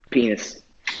Penis.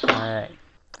 All right.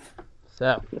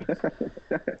 So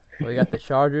we got the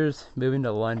Chargers moving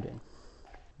to London.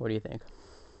 What do you think?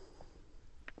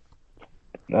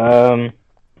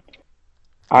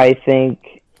 I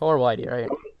think Horrible idea, right?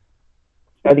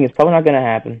 it's probably not going to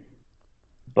happen,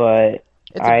 but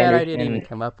It's a I bad idea to even understand.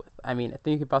 come up with. I mean,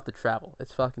 think about the travel.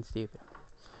 It's fucking stupid.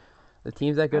 The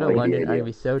teams that go I to like the London are going idea. to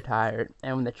be so tired,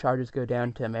 and when the Chargers go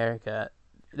down to America,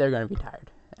 they're going to be tired.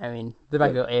 I mean, they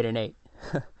might go 8-8.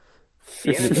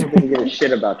 The NFL doesn't give a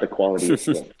shit about the quality of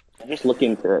play. They're just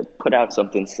looking to put out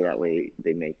something so that way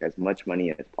they make as much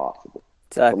money as possible.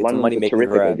 But Exactly. It's a London's a money-making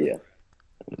terrific grab. idea.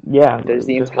 Yeah, There's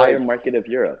the just entire like market of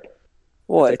Europe.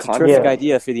 Well, It's a it's a terrific continent.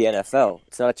 idea for the NFL.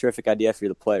 It's not a terrific idea for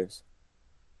the players.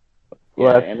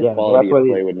 well, And the quality of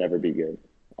play would never be good.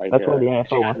 Like, that's why the did you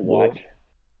NFL guys wants to do it.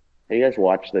 have you guys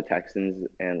watched the Texans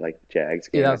and like Jags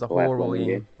game? Yeah, that was a the last horrible London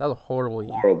game. That was a horrible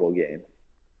game. Horrible game.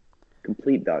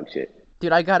 Complete dog shit.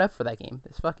 Dude, I got up for that game.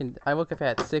 I woke up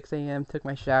at 6 a.m., took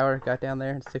my shower, got down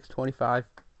there at 6:25,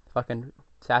 fucking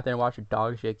sat there and watched a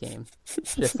dog shit game.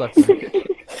 Just slept in.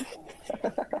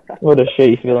 What a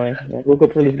shitty feeling. I woke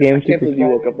up for this game. I can't believe you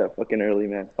woke up that fucking early,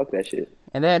 man. Fuck that shit.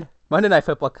 And then Monday Night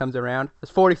Football comes around.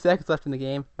 There's 40 seconds left in the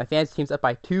game. My fantasy team's up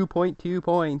by 2.2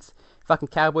 points. Fucking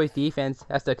Cowboys defense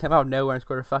has to come out of nowhere and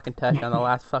score a fucking touchdown in the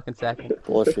last fucking second.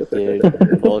 Bullshit,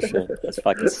 dude. Bullshit. This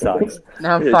fucking sucks.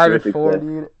 Now I'm Yeah, 5-4, terrific,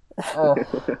 dude. Oh,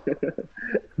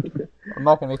 I'm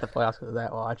not gonna make the playoffs because of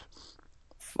that. Watch.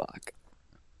 Fuck.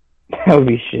 That would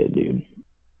be shit, dude.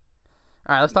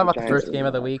 All right, let's talk about the Giants first are game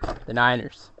of the week, the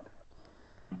Niners.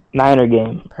 Niner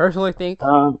game. Personally, think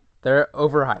they're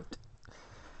overhyped.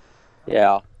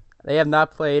 Yeah. They have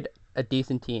not played a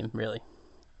decent team, really.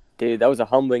 Dude, that was a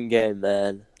humbling game,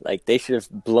 man. Like, they should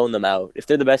have blown them out. If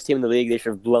they're the best team in the league, they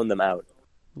should have blown them out.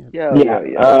 Yeah. As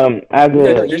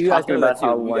a You guys know that,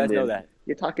 too. You guys know that.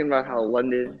 You're talking about how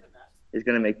London is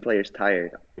going to make players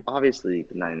tired. Obviously,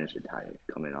 the Niners are tired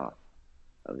coming off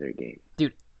of their game.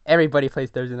 Everybody plays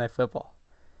Thursday Night Football.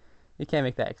 You can't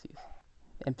make that excuse.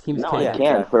 And teams No, can't. I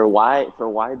can. For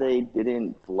why they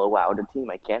didn't blow out a team,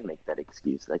 I can make that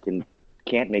excuse.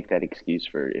 Can't make that excuse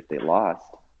for if they lost.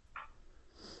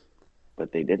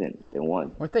 But they didn't. They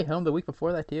won. Weren't they home the week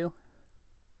before that too?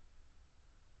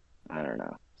 I don't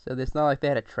know. So it's not like they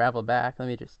had to travel back. Let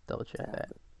me just double check that.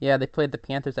 Yeah, they played the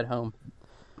Panthers at home.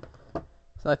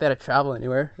 It's not like they had to travel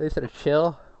anywhere. They just had to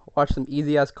chill, watch some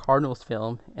easy ass Cardinals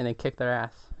film, and then kick their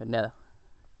ass. But no.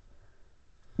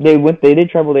 They did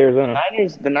travel to Arizona.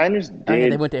 The Niners Oh, yeah,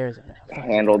 did they went to Arizona.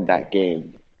 handled that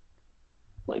game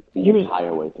like the Here's-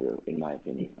 entire way through, in my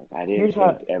opinion. Like I didn't Here's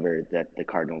how- think ever that the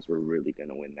Cardinals were really going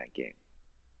to win that game.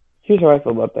 Here's how I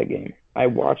feel about that game. I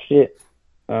watched it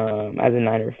as a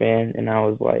Niner fan, and I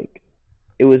was like,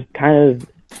 it was kind of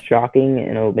shocking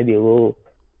and maybe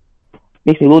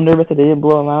makes me a little nervous that they didn't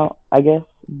blow them out, I guess.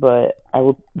 But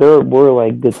there were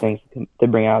like good things to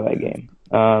bring out of that game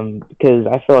because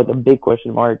I felt like a big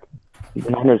question mark. The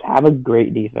Niners have a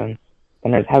great defense. The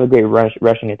Niners have a great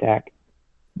rushing attack.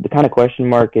 The kind of question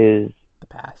mark is The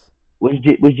pass. was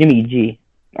Jimmy G.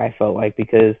 I felt like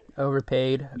because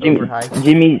Overpaid, Jimmy overhyped.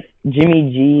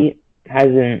 G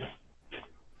hasn't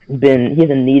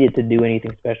needed to do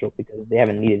anything special because they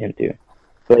haven't needed him to.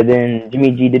 But then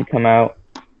Jimmy G did come out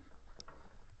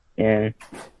and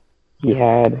he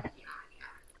had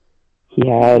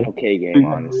Okay game,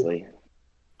 honestly.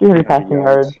 300 passing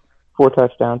yards, 4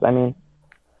 touchdowns. I mean,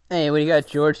 Hey, when you got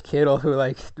George Kittle who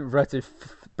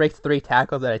breaks 3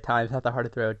 tackles at a time, it's not that hard to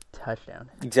throw a touchdown.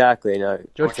 Exactly, no.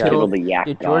 George Exactly. Kittle, the yak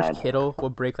dude, George god. Kittle will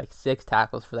break like 6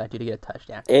 tackles for that dude to get a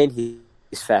touchdown. And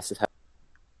he's fast as hell.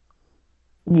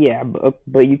 yeah,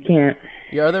 but you can't.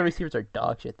 Your other receivers are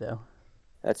dog shit though.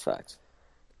 That's facts.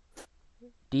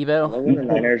 Debo, When the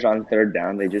Niners on third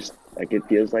down, they just like it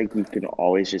feels like you can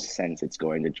always just sense it's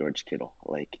going to George Kittle.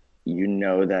 Like you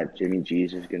know that Jimmy G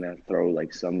is just gonna throw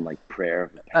like some like prayer.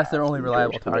 Of the That's their pass, only and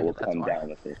reliable George Kittle target, will that's come why. down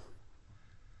with it.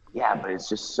 Yeah, but it's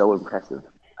just so impressive.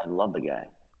 I love the guy.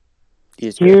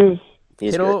 He's good. Here's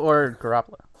He's Kittle good. or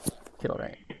Garoppolo? Kittle,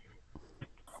 right?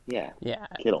 Yeah, Yeah,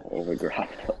 Kittle over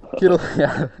Garoppolo. Kittle.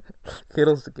 Yeah,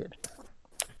 Kittle's good.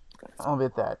 I'll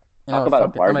admit that. You Talk know, about a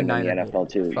fuck it, I'm bargain in the Niner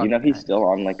NFL hater. too. Fuck You know he's Niners. still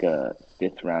on like a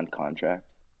 5th round contract.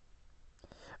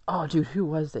 Oh, dude, who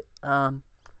was it?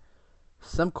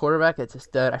 Some quarterback that's a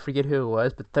stud. I forget who it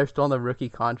was, but they're still on the rookie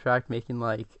contract, making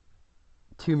like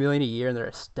 $2 million a year, and they're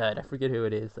a stud. I forget who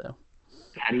it is though.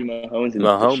 Patty Mahomes and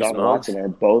Mahomes, Deshaun Mahomes. Watson are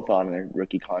both on their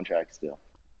rookie contract still.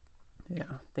 Yeah,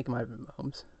 I think it might have been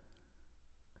Mahomes.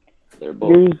 They're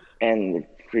both here's and the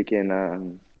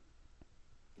freaking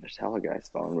there's hella guys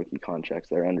still on rookie contracts.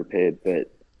 They're underpaid,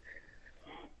 but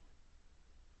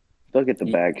They'll get the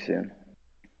Ye- bag soon.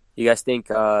 You guys think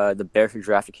the Bears should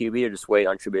draft a QB or just wait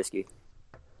on Trubisky?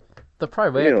 They'll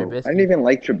probably wait on Ew, I didn't Trubisky. even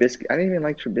like Trubisky. I didn't even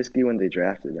like Trubisky when they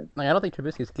drafted him. Like, I don't think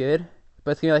Trubisky's good,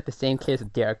 but it's gonna be like the same case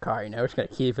with Derek Carr. We're just gonna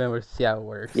keep him. We'll see how it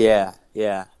works. Yeah.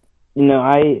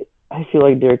 I feel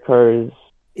like Derek Carr is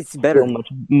It's still better.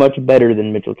 much better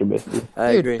than Mitchell Trubisky.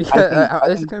 I Dude, agree. because I think-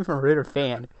 this is coming from a Raider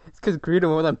fan. It's because Gruden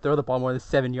won't let him throw the ball more than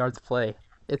 7 yards play.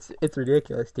 It's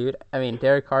ridiculous, dude. I mean,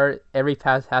 Derek Carr, every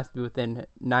pass has to be within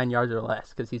 9 yards or less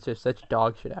because he's just such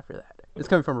dog shit after that. It's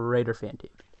coming from a Raider fan, dude.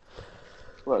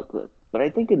 Look. But I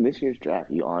think in this year's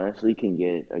draft, you honestly can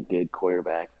get a good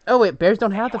quarterback. Oh wait, Bears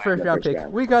don't have the The first round first pick.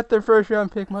 round. We got their first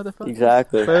round pick, motherfucker.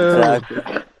 Exactly. Boom.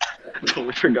 Exactly.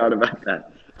 We forgot about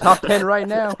that. Top 10 right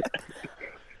now,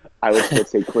 I would still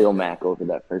say Khalil Mack over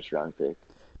that first round pick.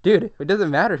 dude. It doesn't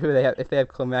matter who they have if they have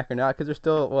Khalil Mack or not because they're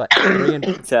still what 3 and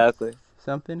Exactly.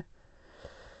 something.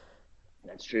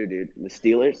 That's true, dude. The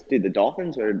Steelers, dude, the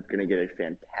Dolphins are gonna get a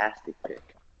fantastic pick.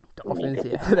 Dolphins,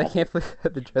 yeah. I can't believe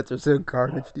that the Jets are so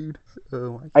garbage, dude.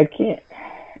 Oh my. I can't.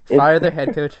 Fire their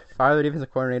head coach, fire their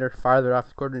defensive coordinator, fire their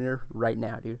offensive coordinator right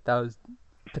now, dude. That was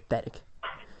pathetic.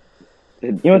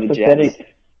 You know what's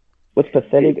pathetic? What's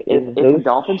pathetic is If those the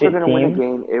Dolphins shit are gonna win a teams-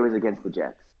 game, it was against the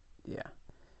Jets. Yeah.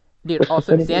 Dude, What's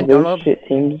also, pathetic Sam is those Darnold, shit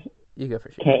teams you go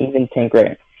for sure. can't even tank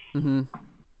right. Mm-hmm.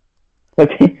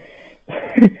 Like,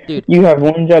 Dude. you have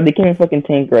one job. They can't even fucking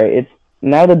tank right. It's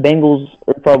now the Bengals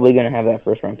are probably gonna have that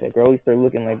first round pick, or at least they're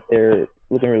looking like they're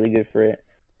looking really good for it.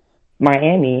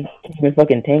 Miami can't even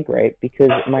fucking tank right because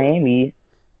Miami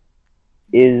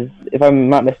is, if I'm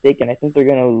not mistaken, I think they're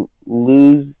gonna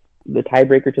lose the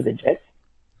tiebreaker to the Jets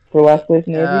for last place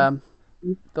in the AFC.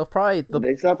 They'll probably,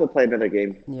 They still have to play another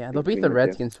game. they'll beat the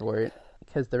Redskins for it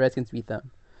because the Redskins beat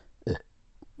them.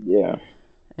 Yeah,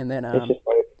 And then, it's just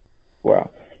like,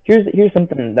 wow. Here's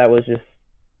something that was just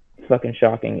fucking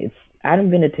shocking. It's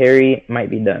Adam Vinatieri might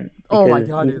be done. oh my because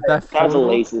god, dude, that That was a photo-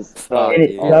 laces. Fuck, It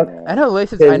dude. sucks. I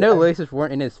know laces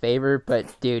weren't in his favor,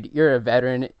 but dude, you're a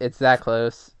veteran. It's that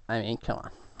close. I mean, come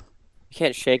on. You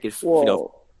can't shake it,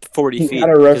 Whoa. 40 He's feet had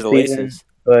a rough because of season, laces.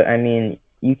 but I mean,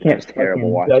 you It can't. was terrible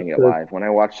fucking watching it juxtapose- live. When I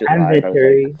watched it Adam live, I was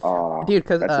Vinatieri- like, oh, Dude,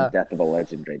 'cause, that's the death of a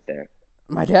legend right there.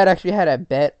 My dad actually had a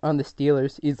bet on the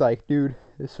Steelers. He's like, dude,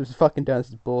 this was fucking done. This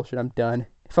is bullshit. I'm done.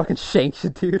 He fucking shanks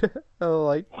it, dude. Oh,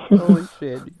 like, holy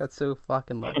shit. You got so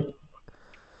fucking lucky.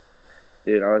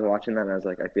 Dude, I was watching that and I was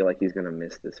like, I feel like he's gonna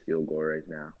miss this field goal right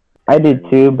now. I did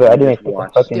too, but I didn't expect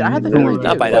Watch. the fucking. Dude, I had the Not feeling,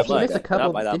 dude. by that He much. missed a couple.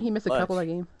 Not by that Didn't he miss a much. couple that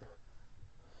game?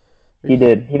 He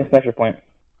did. He missed an extra point.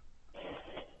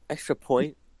 Extra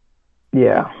point? Dude,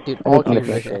 Yeah. I all think he games missed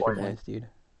an are extra extra point. points, dude.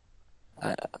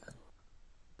 Uh,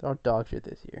 They're all dog shit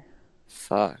this year.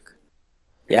 fuck.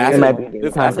 Yeah, It after, might be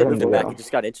time after for him moving to back, go. it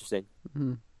just got interesting.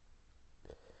 Mm-hmm.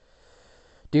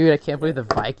 Dude, I can't believe the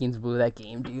Vikings blew that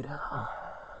game, dude.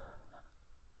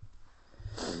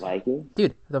 Vikings?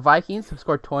 Dude, the Vikings have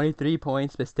scored 23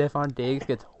 points, but Stephon Diggs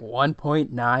gets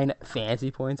 1.9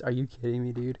 fantasy points. Are you kidding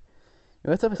me, dude?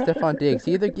 What's up with Stephon Diggs?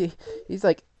 He's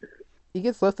like, he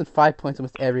gets less than 5 points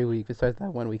almost every week, besides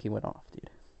that 1 week he went off, dude.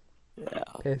 Yeah.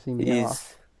 Pissing me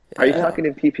off. Are you talking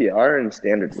in PPR or in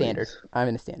standard? Standard. leagues? I'm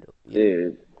in a standard.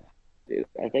 Dude,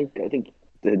 I think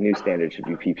the new standard should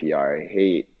be PPR. I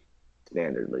hate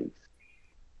standard leagues.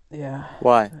 Yeah.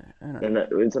 Why? I don't know.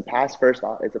 And it's a pass first.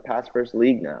 It's a pass first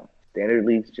league now. Standard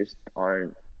leagues just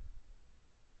aren't.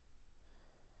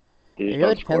 They just It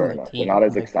really don't depends score on the enough. team, They're not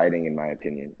as like- exciting in my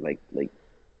opinion. Like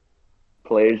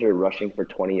players are rushing for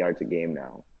 20 yards a game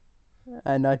now.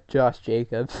 And not Josh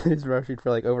Jacobs. He's rushing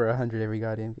for like over 100 every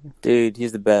goddamn game. Dude,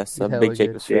 he's the best. He's I'm a hella big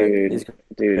Jacobs fan. Dude, He's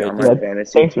dude, great. on my Yeah,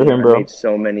 fantasy thanks for team, him, bro. I made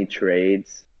so many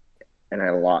trades, and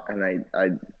I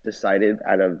decided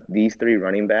out of these three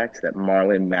running backs that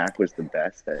Marlon Mack was the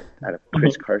best. Out of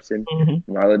Chris Carson,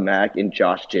 Marlon Mack, and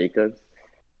Josh Jacobs,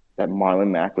 that Marlon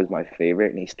Mack was my favorite,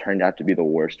 and he's turned out to be the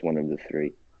worst one of the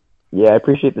three. Yeah, I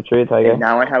appreciate the trade, Tiger. And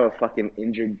now I have a fucking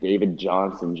injured David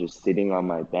Johnson just sitting on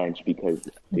my bench because,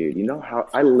 dude, you know how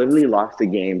I literally lost the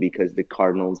game because the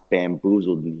Cardinals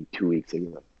bamboozled me 2 weeks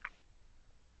ago.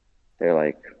 They're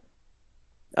like,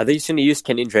 Are they just going to use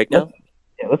Kenyon Drake now?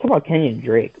 Yeah, let's talk about Kenyon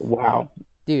Drake. Wow.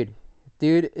 Dude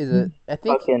is a. I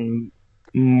think. Fucking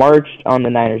marched on the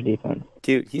Niners defense.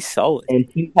 Dude, he's solid. And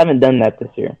teams haven't done that this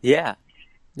year. Yeah.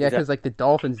 Yeah, because like the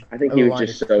Dolphins. I think he was O-line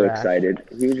just is so trash. excited.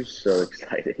 He was just so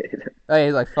excited. Oh,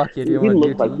 he's like, fuck you, He dude. I wanna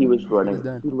looked do like he was He's running.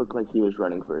 done. He looked like he was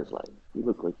running for his life. He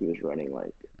looked like he was running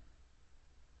like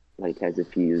as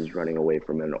if he is running away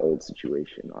from an old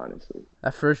situation. Honestly,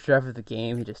 That first drive of the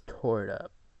game, he just tore it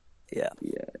up. Yeah.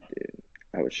 yeah, dude,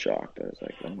 I was shocked. I was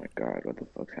like, oh my god, what the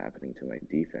fuck's happening to my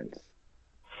defense?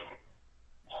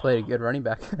 played a good running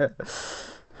back.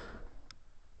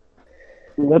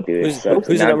 What? Dude, Who's sucks.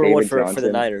 the Now number one David for the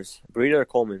Johnson. Niners? Breida or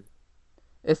Coleman?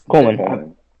 It's Coleman.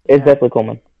 Coleman. It's Yeah. definitely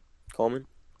Coleman. Coleman?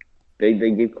 They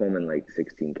give Coleman like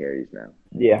 16 carries now.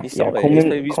 Yeah, He's yeah. solid. He's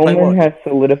playing Coleman well. has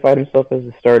solidified himself as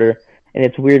a starter, and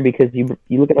it's weird because you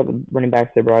look at all the running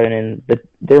backs they brought in, and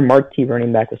their marquee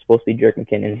running back was supposed to be Jerick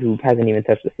McKinnon, who hasn't even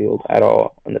touched the field at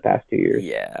all in the past 2 years.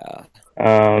 Yeah.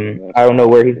 I don't know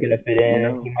where he's gonna fit in. You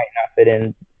know, He might not fit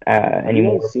in have you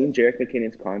anymore. guys seen Jerick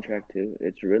McKinnon's contract too?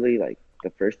 It's really like the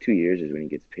first 2 years is when he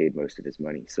gets paid most of his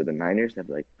money. So the Niners have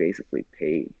like basically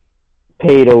paid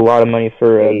Paid a lot of money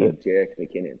for Jerick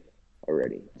McKinnon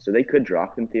already. So they could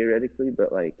drop him theoretically,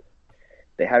 but like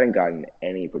they haven't gotten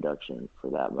any production for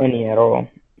that money. any at all.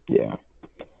 Yeah,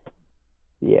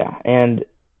 yeah. And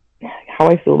how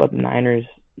I feel about the Niners,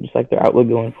 just like their outlook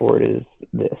going forward, is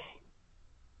this: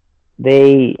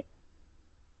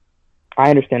 I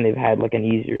understand they've had like an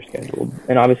easier schedule,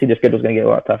 and obviously their schedule's going to get a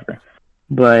lot tougher.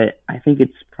 But I think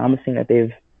it's promising that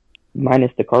they've,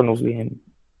 minus the Cardinals game,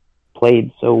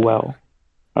 played so well.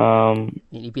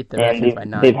 You beat the Redskins by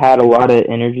 9. They've had a lot of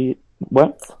energy.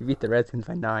 What? You beat the Redskins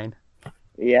by 9.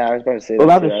 Yeah, I was about to say Well,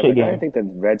 that. that was too. a shit I game. don't think the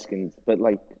Redskins, but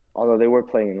like, although they were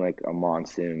playing like a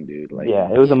monsoon, dude. Like, Yeah,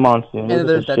 it was a monsoon. And It then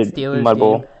was there's that just a Steelers mud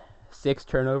bowl. game. 6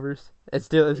 turnovers. It's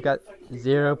got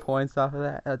 0 points off of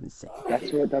that. That's insane.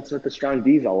 that's what the strong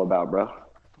D's all about, bro.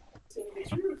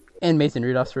 And Mason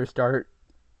Rudolph's first start.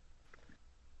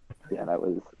 Yeah, that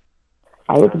was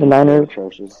I look at the Niners,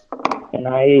 atrocious. and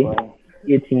I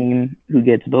see a team who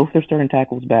gets both their starting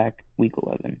tackles back week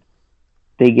 11.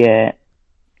 They get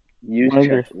one of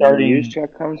their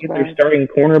Juszczyk comes their back. starting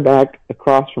cornerback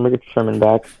across from Richard Sherman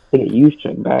back. They get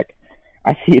Juszczyk back.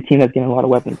 I see a team that's getting a lot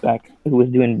of weapons back, who was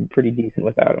doing pretty decent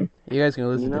without him. You guys are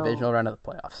going to lose the divisional round of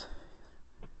the playoffs.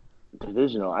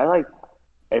 Divisional.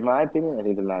 In my opinion, I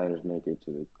think the Niners make it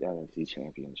to the NFC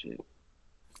Championship.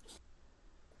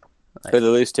 Who they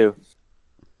lose to?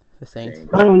 The Saints.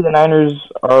 Currently, the Niners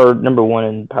are number 1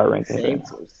 in power rankings.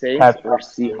 Saints or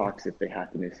Seahawks if they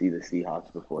happen to see the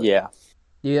Seahawks before. Yeah.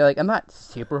 Yeah, like I'm not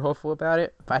super hopeful about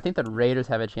it, but I think the Raiders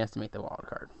have a chance to make the wild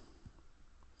card.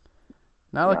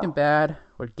 Not looking bad.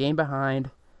 We're game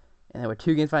behind, and then we're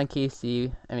 2 games behind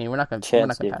KC. I mean, we're not gonna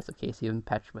pass up KC and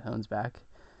Patrick Mahomes back.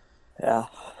 Yeah.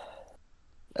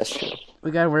 That's true.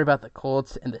 We gotta worry about the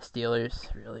Colts and the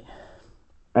Steelers, really.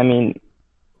 I mean,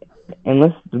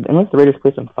 unless the Raiders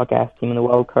play some fuck ass team in the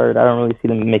wild card, I don't really see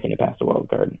them making it past the wild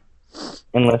card.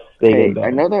 Unless they get better.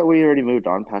 I know that we already moved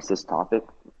on past this topic,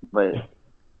 but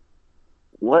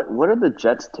what are the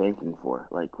Jets tanking for?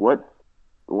 Like what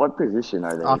position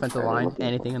are they? Offensive line,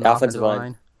 anything in The the offensive offensive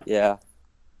line. Yeah.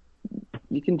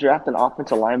 You can draft an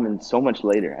offensive lineman so much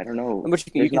later. I don't know. But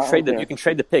you can trade them. You can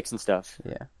trade the picks and stuff.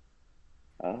 Yeah.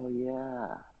 Oh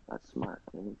yeah, that's smart.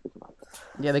 I didn't think about that.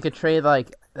 Yeah, they could trade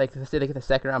like let's say they get the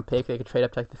second round pick, they could trade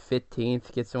up to like the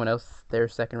 15th, get someone else their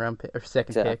second round pick or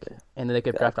second pick, and then they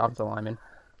could draft offensive lineman.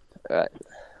 Right.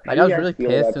 Like I was really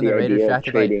pissed when the Raiders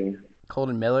drafted like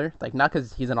Colton Miller, like not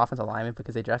because he's an offensive lineman,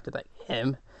 because they drafted like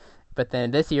him. But then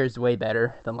this year is way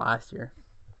better than last year.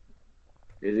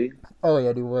 Is he? Oh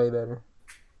yeah, dude, way better.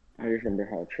 I remember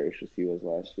how atrocious he was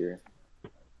last year.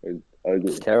 It was ugly. It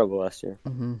was terrible last year.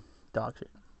 Mm-hmm. Dog shit.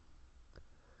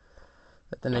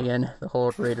 But then again, the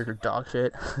whole Raiders are dog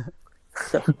shit.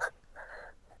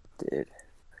 Dude.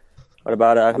 What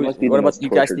about you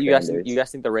guys? You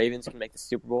guys think the Ravens can make the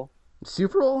Super Bowl?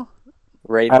 Super Bowl?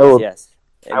 Ravens, yes.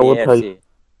 I will tell you,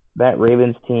 that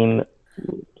Ravens team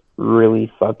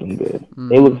really fucking good.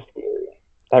 They look scary.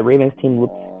 That Ravens team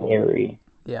looks scary.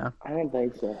 Yeah. I don't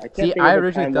think so. I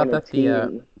originally thought that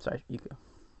the sorry, you go.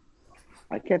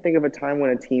 I can't think of a time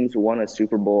when a team's won a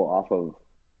Super Bowl off of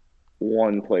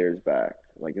one player's back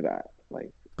like that.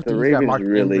 Like the Ravens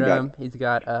really got. He's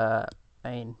got I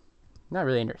mean, not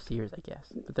really any receivers, I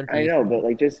guess. But they're I know,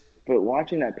 but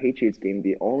watching that Patriots game,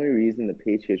 the only reason the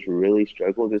Patriots really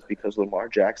struggled is because Lamar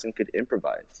Jackson could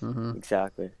improvise. Mm-hmm.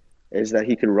 Exactly. Is that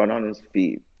he could run on his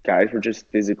feet. Guys were just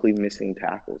physically missing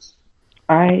tackles.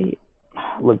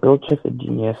 Look, Belichick's a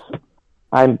genius.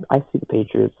 I see the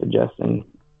Patriots adjusting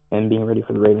and being ready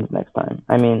for the Ravens next time.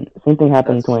 I mean, same thing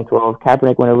happened in 2012.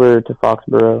 Kaepernick went over to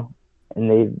Foxborough, and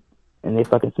they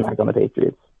fucking smacked on the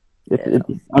Patriots. It's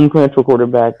uncredentialed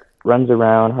quarterback, runs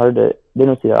around, they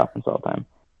don't see that offense all the time.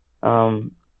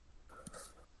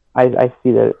 I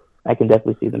see that. I can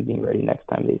definitely see them being ready next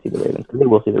time they see the Ravens, because they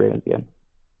will see the Ravens again.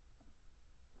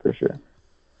 For sure.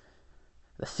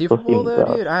 The Super Bowl,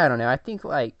 though, dude, I don't know. I think,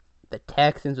 like, the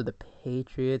Texans or the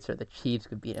Patriots or the Chiefs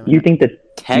could beat them. You think the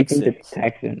Texans?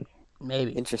 Texans?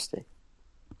 Maybe. Interesting.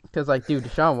 Because, like, dude,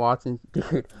 Deshaun Watson,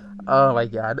 dude, oh my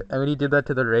god. And when he did that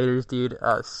to the Raiders, dude,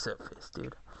 I was so pissed,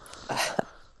 dude.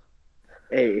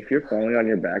 Hey, if you're falling on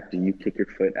your back, do you kick your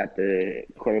foot at the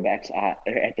quarterback's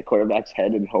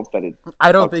head and hope that it?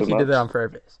 I don't fucks think him he did up? that on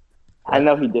purpose. I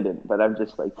know he didn't, but I'm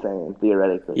just like saying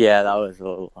theoretically. Yeah, that was a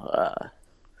little.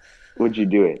 Would you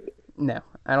do it? No,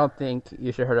 I don't think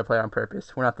you should hurt a player on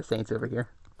purpose. We're not the Saints over here.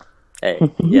 Hey,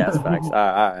 yeah, that's facts. All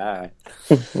right.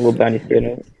 A little bounty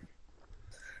student.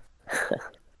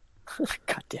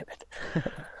 God damn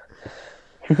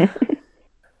it.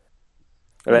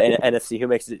 Right, in NFC, who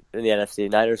makes it in the NFC?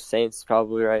 Niners, Saints,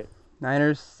 probably, right?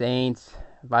 Niners, Saints,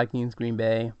 Vikings, Green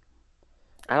Bay,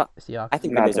 Seahawks. I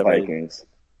think Green Not Bay's the overrated. Vikings.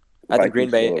 I think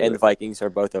Green Bay Vikings and the Vikings are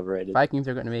both overrated. Vikings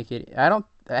are going to make it.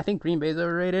 I think Green Bay's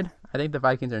overrated. I think the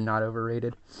Vikings are not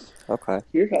overrated. Okay.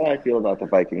 Here's how I feel about the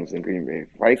Vikings and Green Bay.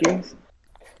 Vikings,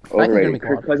 are gonna overrated. be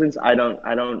Kirk garbage. Cousins, I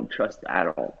don't trust at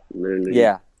all. Literally.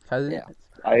 Yeah. Cousins. Yeah.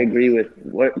 I agree with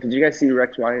what. Did you guys see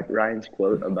Rex Ryan's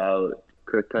quote about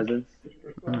Kirk Cousins?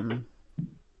 Mm-hmm.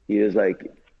 He was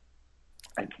like,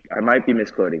 I might be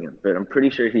misquoting him, but I'm pretty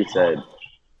sure he said,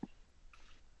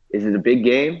 "Is it a big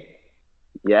game?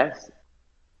 Yes."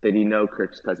 Did he know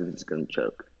Kirk Cousins is going to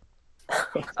choke?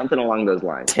 Something along those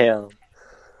lines. Damn.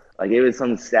 Like it was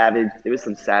some savage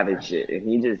shit, and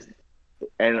he just.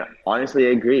 And honestly,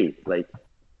 I agree. Like,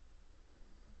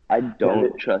 I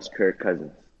don't trust Kirk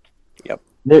Cousins. Yep.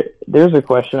 There's a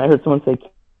question. I heard someone say,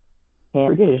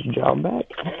 "Can he get his job back?"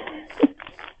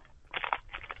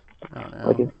 I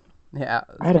don't know. Yeah.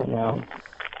 I don't know.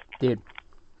 Dude,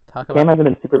 talk Cam about. hasn't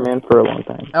been Superman for a long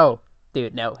time. Oh,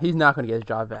 dude, no, he's not going to get his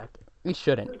job back. He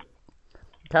shouldn't.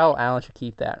 Kyle Allen should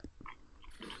keep that.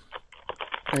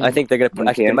 I think they're gonna.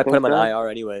 Actually, they might put him on that? IR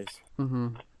anyways.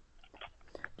 Mm-hmm.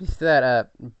 Did you see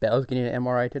that Bell's getting an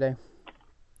MRI today?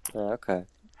 Okay.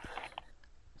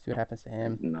 See what happens to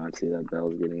him. Not see that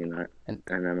Bell's getting an And-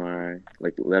 MRI.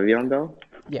 Like Le'Veon Bell?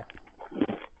 Let's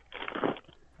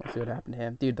see what happened to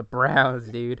him. Dude, the Browns,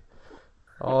 dude.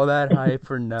 All that hype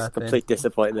for nothing. Complete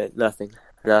disappointment. Nothing.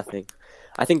 I think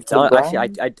it's The actually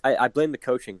I blame the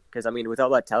coaching because I mean with all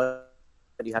that talent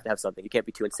you have to have something. You can't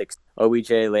be 2-6.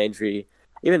 OBJ, Landry,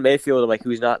 even Mayfield, like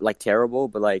who's not like terrible,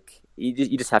 but like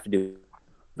you just have to do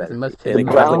better. Must Like,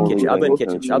 pick I'll blame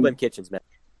Kitchens, man.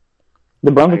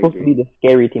 The Browns are I supposed to be the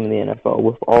scary team in the NFL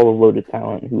with all the loaded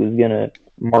talent who is gonna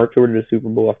march over to the Super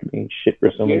Bowl after being shit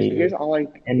for so many years. Here's all I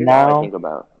think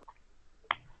about.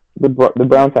 The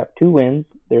Browns have 2 wins.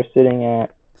 They're sitting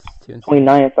at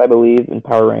 29th, I believe, in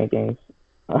power rankings.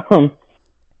 Hey,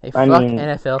 I fuck mean,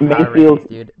 NFL power Mayfield- rankings,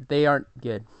 dude. They aren't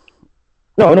good.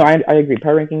 No, I agree.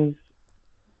 Power rankings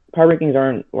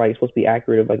aren't like supposed to be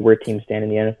accurate of like where teams stand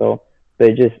in the NFL,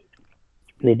 but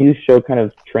they do show kind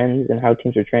of trends and how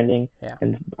teams are trending. Yeah.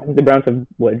 And I think the Browns have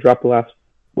dropped the last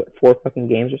 4 fucking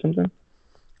games or something.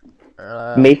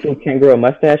 Mayfield can't grow a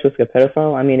mustache, looks like a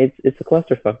pedophile. I mean, it's a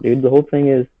clusterfuck, dude. The whole thing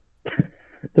is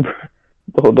the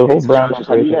whole Browns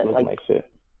operation looks like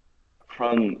shit.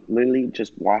 From literally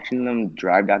just watching them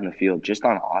drive down the field, just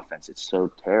on offense, it's so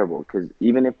terrible. Because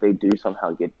even if they do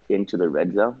somehow get into the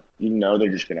red zone, you know they're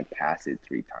just gonna pass it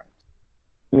 3 times.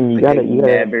 I mean, They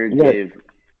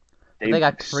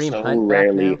got Kareem so Hunt back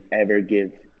rarely now. ever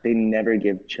give. They never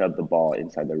give Chubb the ball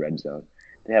inside the red zone.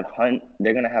 They have Hunt.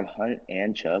 They're gonna have Hunt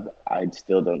and Chubb. I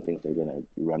still don't think they're gonna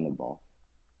run the ball.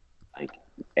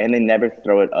 And they never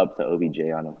throw it up to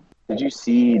OBJ on him. Did you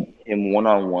see him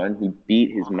 1-on-1? He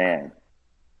beat his man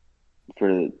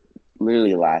for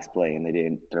literally last play, and they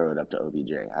didn't throw it up to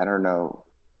OBJ. I don't know.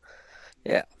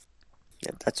 Yeah,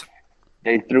 that's.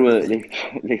 They threw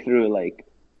like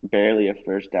barely a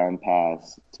first down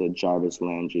pass to Jarvis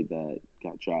Landry that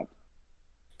got dropped.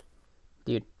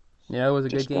 Dude, you know it was a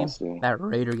good game? Disgusting. That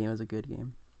Raider game was a good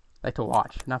game. Like to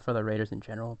watch. Not for the Raiders in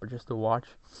general, but just to watch.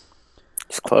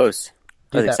 It's close.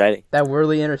 That was exciting. That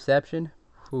Worley interception.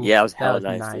 Ooh, Yeah, it was hella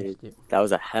nice, dude. That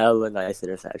was a hella nice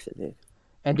interception, dude.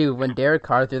 And dude, when Derek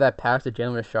Carr threw that pass to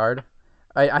Jalen Richard,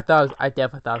 I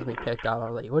definitely thought it was gonna be picked off. I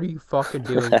was like, "What are you fucking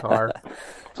doing, Carr?"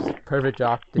 Just perfect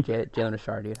drop to Jalen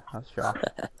Richard, dude. I was shocked.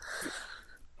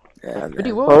 Yeah, But dude,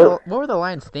 man. what were the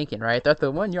Lions thinking? Right, they're at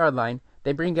the 1 yard line.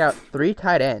 They bring out 3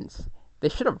 tight ends. They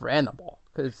should have ran the ball.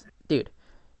 Cause dude,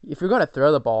 if you're gonna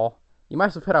throw the ball, you might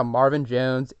as well put out Marvin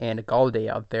Jones and Galladay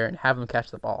out there and have them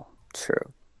catch the ball.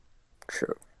 True.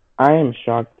 I am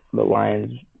shocked the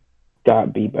Lions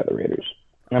got beat by the Raiders.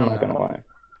 I'm not gonna lie.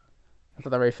 I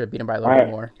thought the Raiders should have beat them by a little bit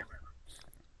more.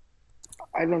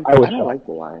 I don't I like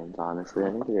the Lions, honestly.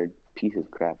 I think they're a piece of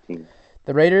crap team.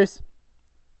 The Raiders,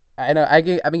 I know I've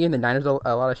been giving the Niners a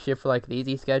lot of shit for like the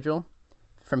easy schedule.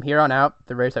 From here on out,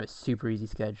 the Raiders have a super easy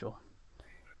schedule.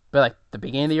 But like the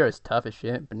beginning of the year is tough as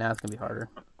shit, but now it's gonna be harder.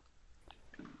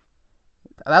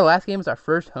 That last game was our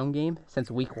first home game since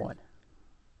week 1.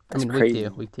 That's week crazy.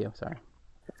 2. Week 2. Sorry.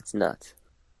 It's nuts.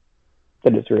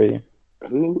 That is crazy.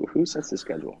 Who sets the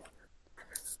schedule?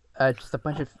 Just a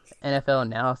bunch of NFL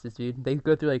analysis, dude. They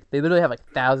go through they literally have like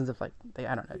thousands of I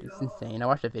don't know, dude. It's insane. I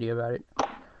watched a video about it.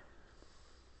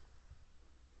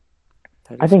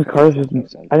 I think Carr's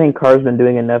been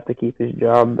doing enough to keep his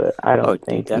job, but I don't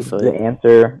think he's the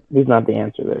answer. He's not the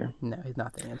answer there. No, he's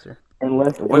not the answer.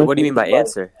 Unless what do you mean by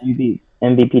answer? MVP.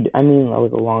 I mean,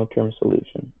 like a long-term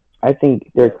solution. I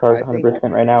think Derek Carr's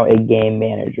 100% right now a game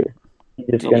manager.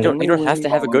 You don't have to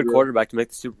have a good quarterback to make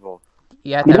the Super Bowl.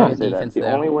 You have to have a defense.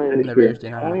 The only way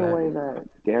that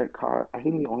Derek Carr, I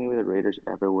think the only way the Raiders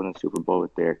ever win a Super Bowl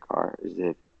with Derek Carr is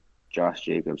if Josh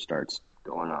Jacobs starts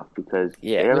going off, because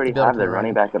they already have their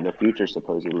running back of the future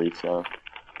supposedly, so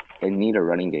they need a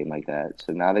running game like that.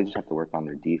 So now they just have to work on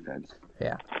their defense.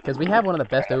 Yeah, because we have one of the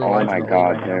best O Oh lines my in the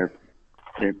god, league right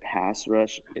their pass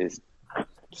rush is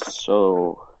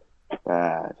so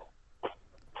bad.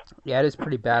 Yeah, it is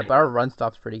pretty bad, but our run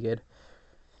stop's pretty good.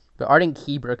 But Arden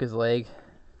Key broke his leg.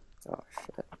 Oh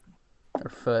shit. Or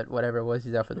foot, whatever it was.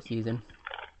 He's out for the season.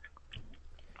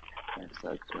 That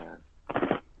sucks, man.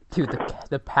 Dude,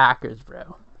 the Packers,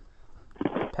 bro.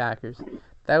 Packers.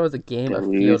 That was a game of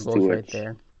field goals right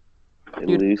there. They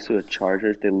lose to the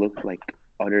Chargers. They look like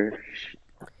utter.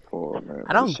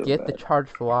 I don't get the Charge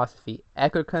philosophy.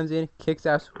 Echo comes in, kicks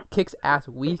ass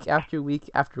week after week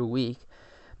after week.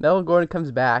 Melvin Gordon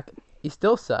comes back. He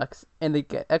still sucks, and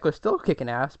Eckler's still kicking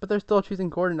ass, but they're still choosing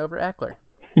Gordon over Eckler.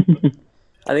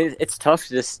 I mean, it's tough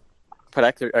to just put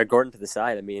Gordon to the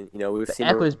side. I mean, we've seen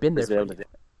Eckler's been there for you.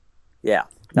 Yeah.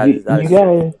 You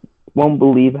guys won't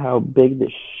believe how big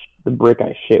the brick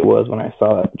I shit was when I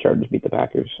saw that the Chargers beat the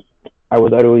Packers. I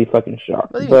was utterly fucking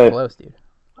shocked. But close, dude.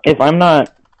 If I'm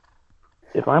not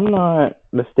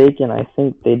mistaken, I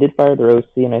think they did fire their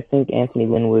OC, and I think Anthony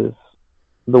Lynn was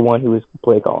the one who was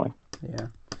play calling. Yeah.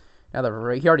 Now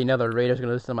he already know the Raiders are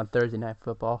going to listen to them on Thursday Night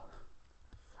Football.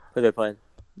 Who are they playing?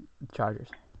 Chargers.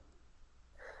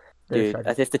 Dude,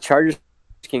 if the Chargers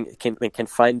can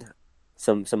find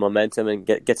some momentum and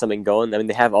get something going, I mean,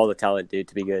 they have all the talent, dude,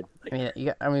 to be good. We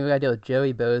got to deal with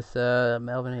Joey Bosa,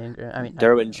 Melvin Ingram.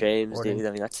 Derwin James, Gordon. Dude.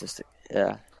 I mean, that's just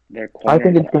Their I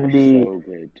think it's going to be so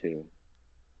good too.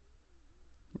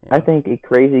 Yeah. I think a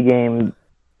crazy game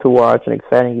to watch, an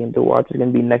exciting game to watch, is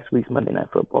going to be next week's Monday Night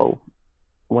Football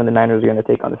when the Niners are going to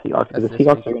take on the Seahawks. Because the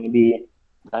Seahawks are going to be.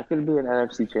 That could be an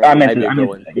NFC championship. I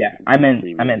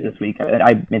meant this week.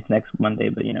 I meant next Monday,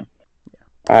 but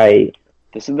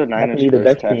This is the Niners' the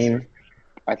best test. team.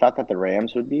 I thought that the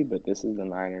Rams would be, but this is the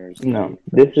Niners. No,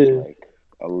 this is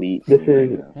elite. This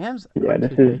is Rams.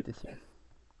 This is.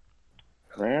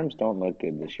 Rams don't look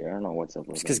good this year. I don't know what's up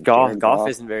with them. Because Goff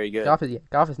isn't very good.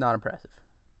 Goff is not impressive.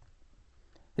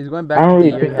 He's going back. I don't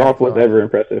really think Goff was ever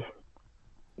impressive.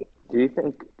 Do you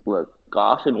think? Look,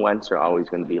 Goff and Wentz are always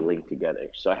going to be linked together,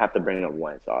 so I have to bring up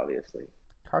Wentz, obviously.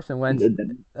 Carson Wentz,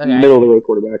 middle of the road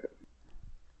quarterback.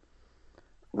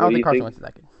 I don't think Carson Wentz is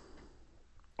that good.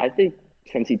 I think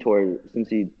since he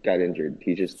got injured,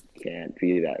 he just can't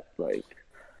be that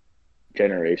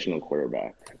generational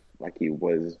quarterback like he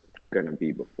was gonna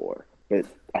be before. But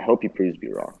I hope he proves me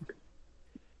wrong,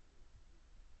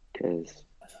 because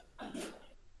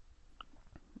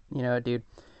dude,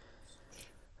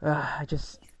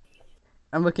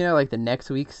 I'm looking at the next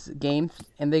week's games,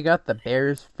 and they got the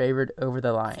Bears favored over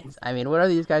the Lions. I mean, what are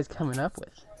these guys coming up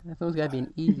with? That one's got to be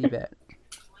an easy bet.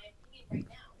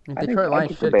 I think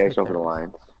the Bears over the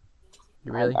Lions.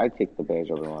 You really? I take the Bears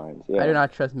over the Lions. Yeah. I do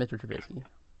not trust Mitchell Trubisky.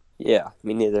 Yeah,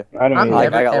 me neither. I'm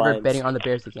never ever betting on the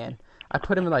Bears again. I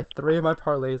put him in 3 of my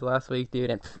parlays last week,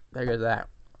 dude, and there goes that.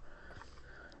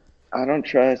 I don't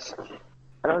trust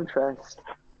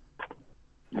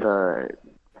the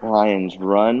Lions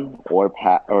run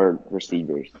or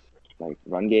receivers,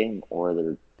 run game or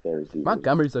their receivers.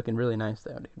 Montgomery's looking really nice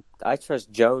though, dude. I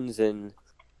trust Jones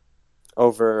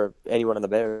over anyone on the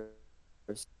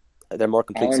Bears. They're more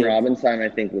complete. Allen Robinson, I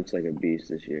think, looks like a beast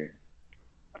this year.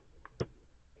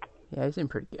 Yeah, he's been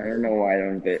pretty good. I don't know why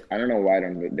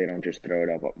they don't just throw it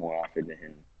up more often to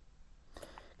him.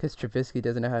 Because Trubisky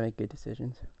doesn't know how to make good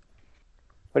decisions.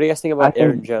 What do you guys think about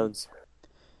Aaron Jones?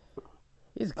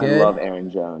 He's good. I love Aaron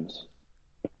Jones.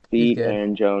 Feed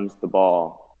Aaron Jones the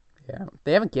ball. Yeah,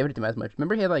 they haven't given it to him as much.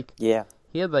 Remember, he had when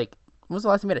was the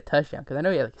last time he had a touchdown? Because I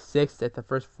know he had 6 at the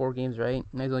first 4 games, right?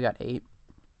 And he's only got 8.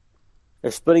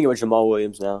 They're splitting it with Jamal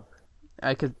Williams now.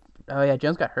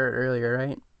 Jones got hurt earlier,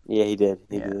 right? Yeah, he did.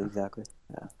 He did, exactly.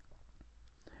 Yeah.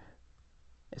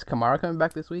 Is Kamara coming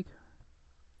back this week?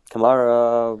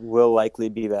 Kamara will likely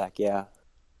be back. Yeah,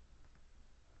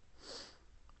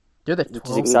 They're the which is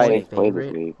 12 exciting. Play this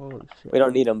favorite. week. Holy shit. We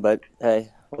don't need him, but hey,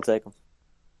 we'll take him.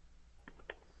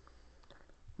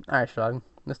 All right, Sean.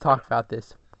 Let's talk about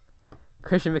this.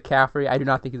 Christian McCaffrey, I do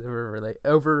not think he's overrated.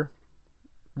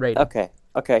 Okay.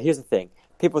 Here's the thing.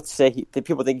 People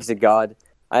think he's a god.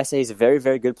 I say he's a very,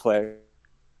 very good player,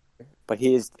 but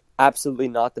he is absolutely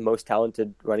not the most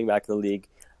talented running back in the league.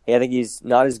 I think he's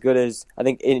not as good as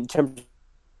in terms of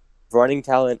running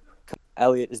talent.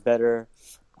 Elliott is better.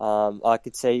 I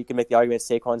could say you can make the argument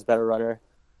Saquon's a better runner,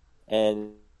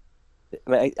 and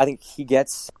I think he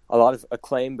gets a lot of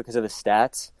acclaim because of his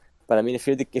stats. But I mean, if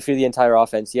you're the entire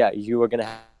offense, yeah, you are gonna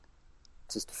have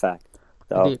it's just a fact.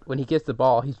 So, Dude, when he gets the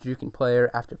ball, he's juking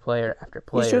player after player after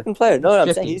player. He's a good player. No,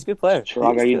 I'm saying he's a good player.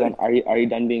 Sherrod, are you done? Are you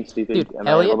done being stupid? Dude,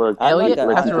 Elliott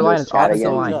has to rely on his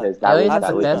offensive line.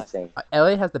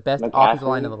 Elliott has the best offensive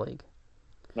line in the league.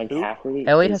 McCaffrey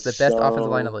Elliott has the best offensive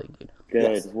line in the league, dude.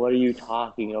 Good. Yes. What are you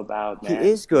talking about, man? He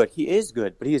is good,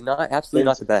 but he is not absolutely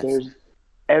not the best.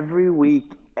 Every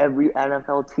week, every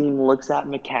NFL team looks at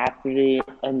McCaffrey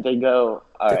and they go,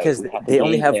 all right, because they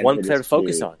only have one player to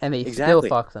focus on. And they still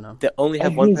focus on him. They only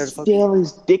have one player to focus on. He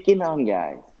still is dicking on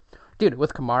guys. Dude,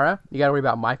 with Kamara, you got to worry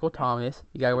about Michael Thomas.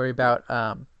 You got to worry about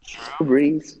Drew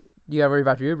Brees. You got to worry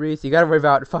about Drew Brees. You got to worry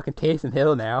about fucking Taysom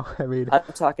Hill now. I mean, I'm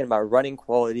talking about running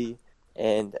quality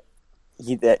and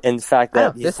the fact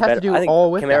that this has to do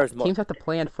all with Kamara's that. Teams have to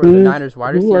plan for the Niners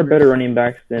wide receivers. Who are better running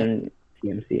backs than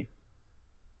CMC?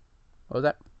 What was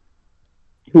that?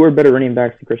 Who are better running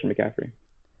backs than Christian McCaffrey?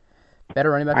 Better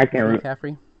running backs than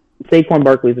McCaffrey? Saquon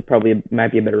Barkley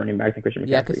might be a better running back than Christian McCaffrey.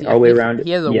 Yeah, because all the way around.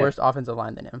 He has a worse offensive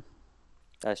line than him.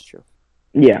 That's true.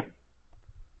 Yeah.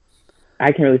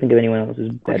 I can't really think of anyone else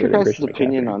who's better than Christian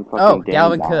opinion McCaffrey. On fucking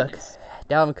Dalvin Cook.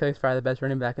 Dalvin Cook's probably the best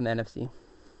running back in the NFC.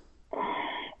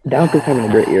 Dalvin Cook's having a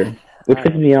great year, which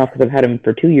pisses me off because I've had him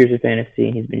for 2 years in fantasy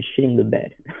and he's been shitting the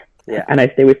bed. Yeah. And I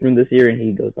stay away from him this year and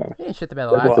he goes off. He didn't shit the bed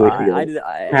last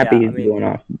year. Happy he's going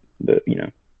off, but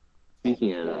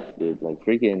Speaking of that, dude, like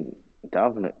freaking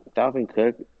Dalvin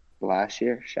Cook last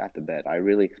year shot the bed. I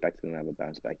really expected him to have a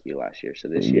bounce back year last year. So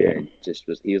this year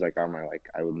he was like on my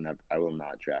I will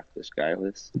not draft this guy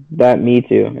list. That me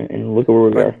too. And look at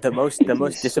where we are. The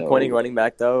most disappointing running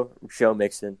back though, Joe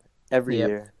Mixon. Every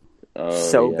year.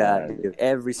 Bad, dude.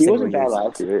 Every single year. He wasn't bad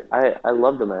last year. I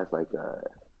loved him as like a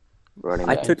running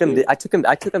back. I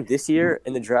took him this year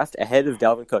in the draft ahead of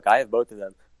Dalvin Cook. I have both of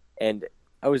them. And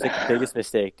I was like the biggest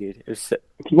mistake, dude. It was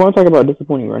if you want to talk about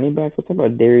disappointing running backs, let's talk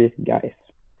about Darius Geis.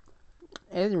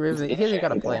 He hasn't got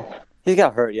to play. He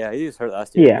got hurt, yeah. He was hurt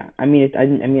last year. Yeah, I mean,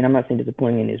 I'm not saying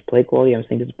disappointing in his play quality. I'm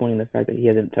saying disappointing in the fact that he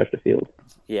hasn't touched the field.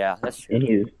 Yeah, that's true.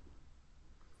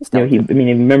 And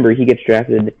remember, he gets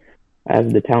drafted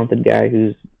as the talented guy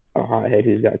who's a hothead,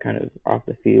 who's got kind of off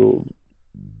the field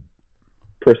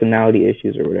personality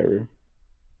issues or whatever,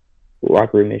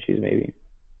 locker room issues maybe.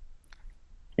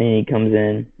 And he comes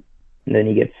in, and then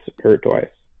he gets hurt twice.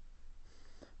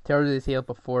 Tore his ACL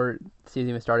before the season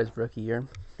even started his rookie year.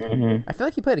 Mm-hmm. I feel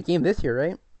like he played a game this year,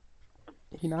 right?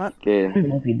 Did he not? Yeah. I don't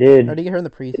know if he did. Or did he get hurt in the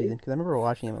preseason? Because I remember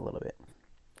watching him a little bit.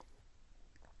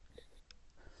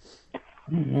 I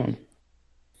don't know.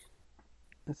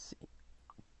 Let's see.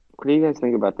 What do you guys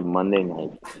think about the Monday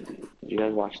night? Did you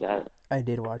guys watch that? I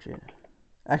did watch it.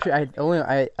 Actually, I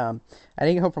didn't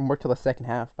get home from work till the second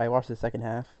half. But I watched the second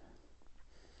half.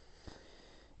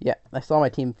 Yeah, I saw my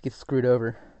team get screwed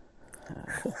over.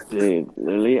 Dude,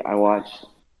 literally, I watched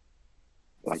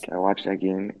that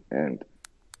game, and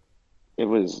it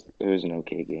was an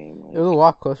okay game. It was a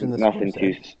lot closer than It